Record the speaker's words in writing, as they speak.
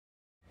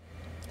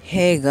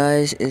Hey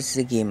guys, it's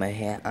the gamer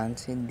here, and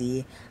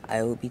today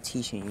I will be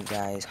teaching you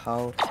guys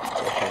how to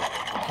hit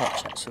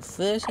headshot. So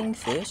first thing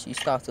first, you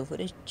start off with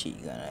a G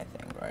gun, I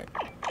think, right?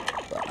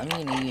 But I'm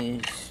gonna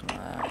use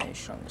my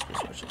strongest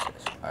pistol, which is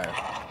this. Alright.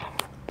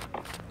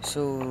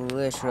 So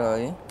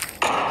literally,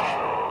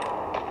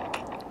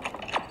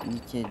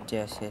 you can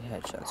just hit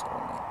headshots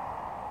only.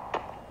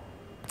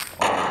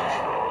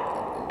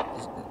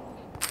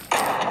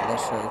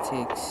 Literally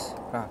takes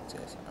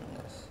practice on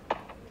this.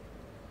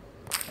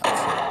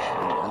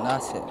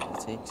 That's it. It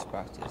takes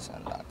practice,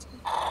 and that's it.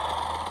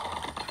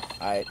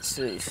 Alright,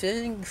 so first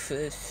thing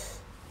first,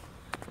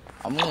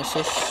 I'm gonna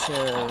switch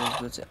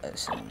go to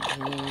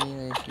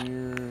SMG. Let's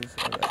use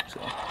alright.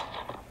 So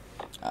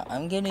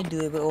I'm gonna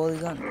do it with all the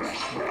guns.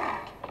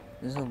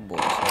 This is a boy.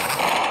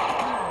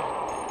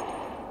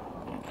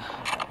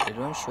 They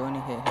don't show any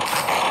hit.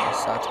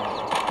 Let's start on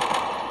this.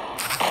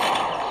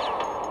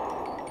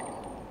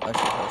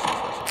 Hush.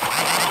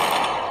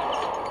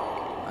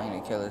 I'm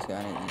gonna kill this guy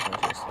and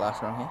eat this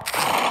last round here.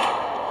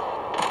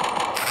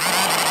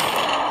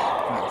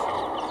 Nice.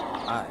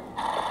 Alright.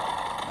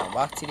 Now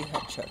back to the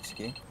headshots,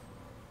 okay?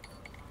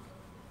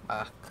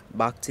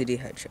 Back to the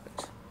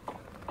headshots.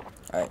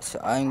 Alright, so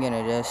I'm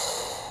gonna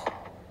just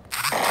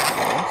do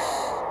this.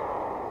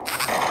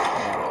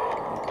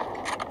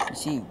 You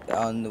see,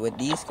 with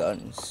these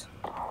guns,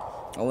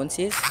 I wouldn't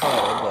say it's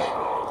hard, but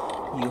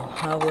you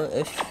have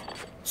if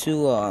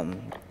two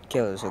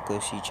killers are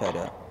close to each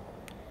other,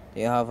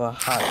 they have a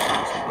hard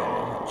chance of getting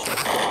a headshot.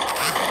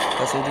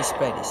 Because of the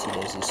spread, you see,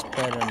 there's a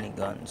spread on the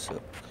gun, so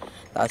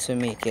that's what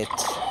make it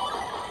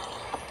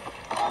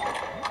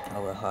a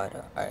little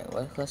harder. Alright,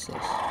 what's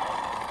this?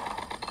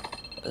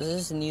 Is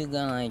this a new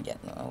gun I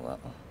get now? Well,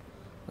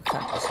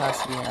 this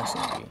has to be an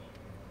SMG.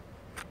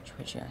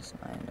 Which yes,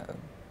 I know.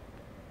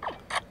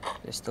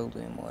 They're still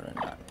doing more than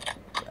that.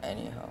 But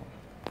anyhow.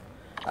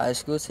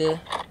 Let's go to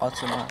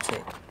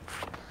automatic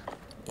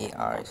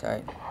ARs,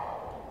 right?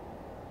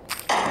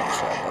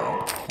 Headshot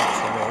though.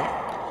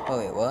 Oh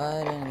wait, what?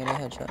 I didn't get a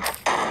headshot.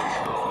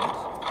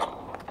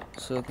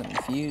 So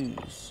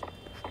confused.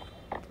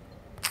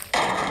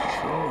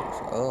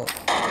 Oh.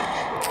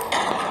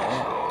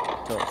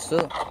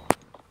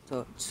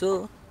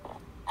 So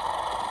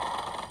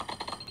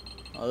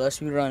let's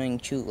be running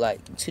through, like,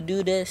 to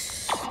do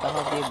this, to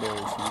have the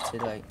ability to,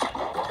 like,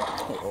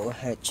 hit all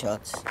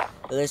headshots.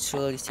 It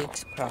literally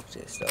takes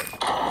practice, though.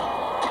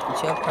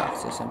 Once you have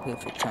practice and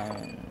perfect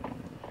timing,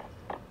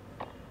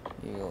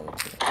 you'll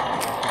get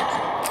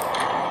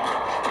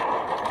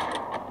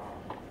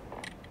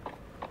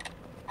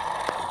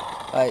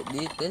Alright,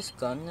 this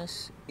gun,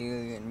 this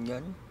alien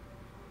gun,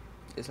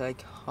 is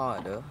like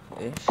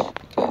harder-ish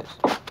because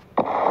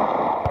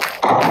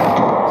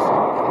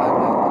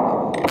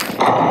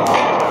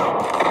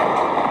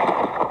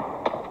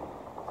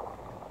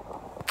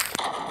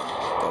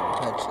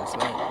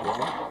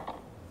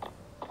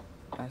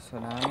that's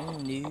what I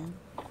mean, dude.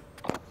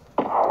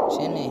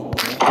 Chilling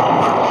here.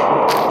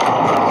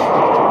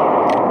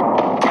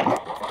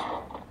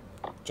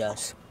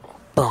 Just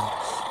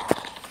boss.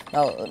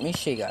 Now, let me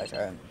show you guys,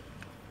 alright?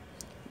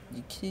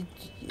 It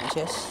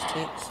just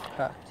takes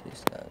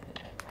practice, though.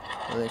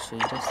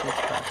 Literally, just takes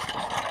practice.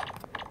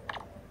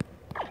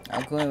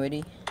 I'm going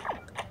ready.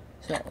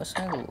 So, what's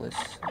my goal? This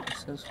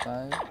is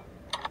 5.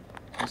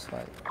 This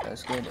 5.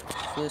 Let's get it.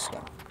 First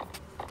one.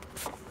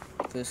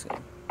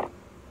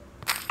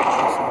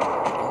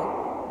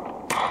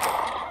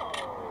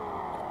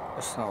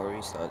 That's not where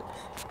we started.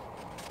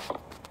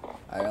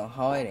 I don't know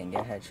how I didn't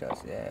get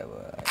headshots there,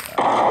 but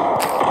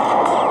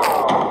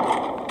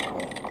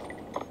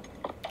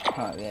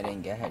apparently I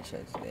didn't get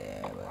headshots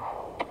there, but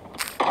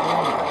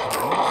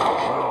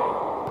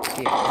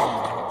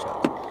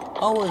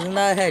how wasn't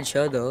that a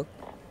headshot though?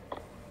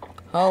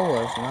 How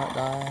was not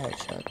that a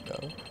headshot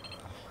though?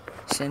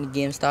 Since the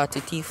game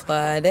started to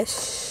fly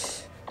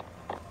this.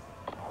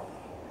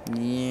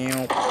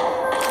 Yeah.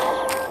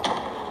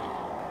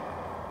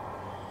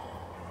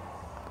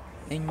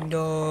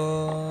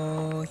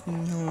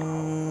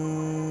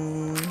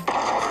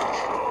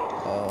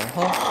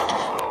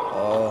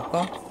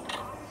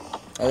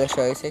 And let's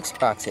try 6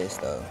 practice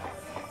though.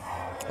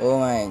 Oh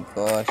my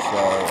gosh, yo,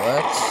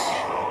 what?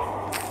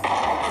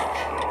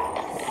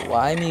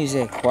 Why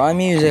music? Why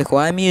music?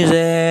 Why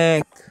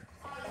music?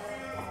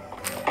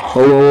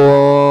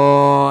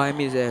 Oh, why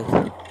music?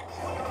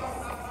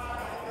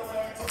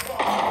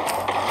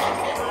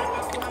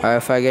 Alright,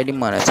 if I get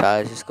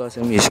demonetized, just got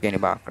some music in the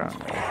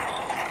background.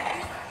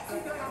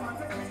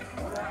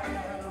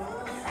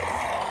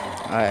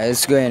 Alright,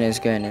 it's good.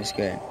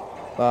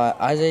 But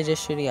as I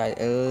just showed you guys,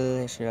 it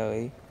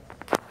literally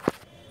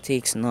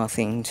takes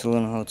nothing to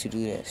learn how to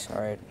do this,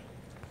 alright?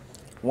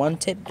 One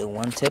tip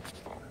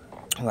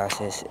watch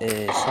this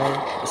is,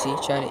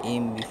 try to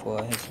aim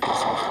before hitting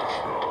this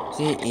one.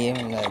 See, aim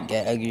and like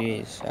get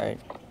agrees, alright?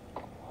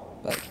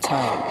 Like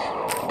time,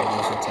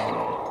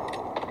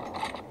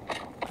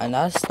 and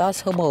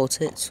that's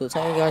about it. So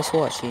thank you guys for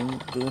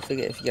watching. Don't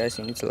forget, if you guys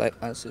need to like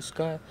and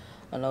subscribe,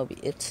 and I'll be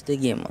It's the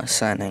Gamer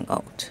signing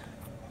out.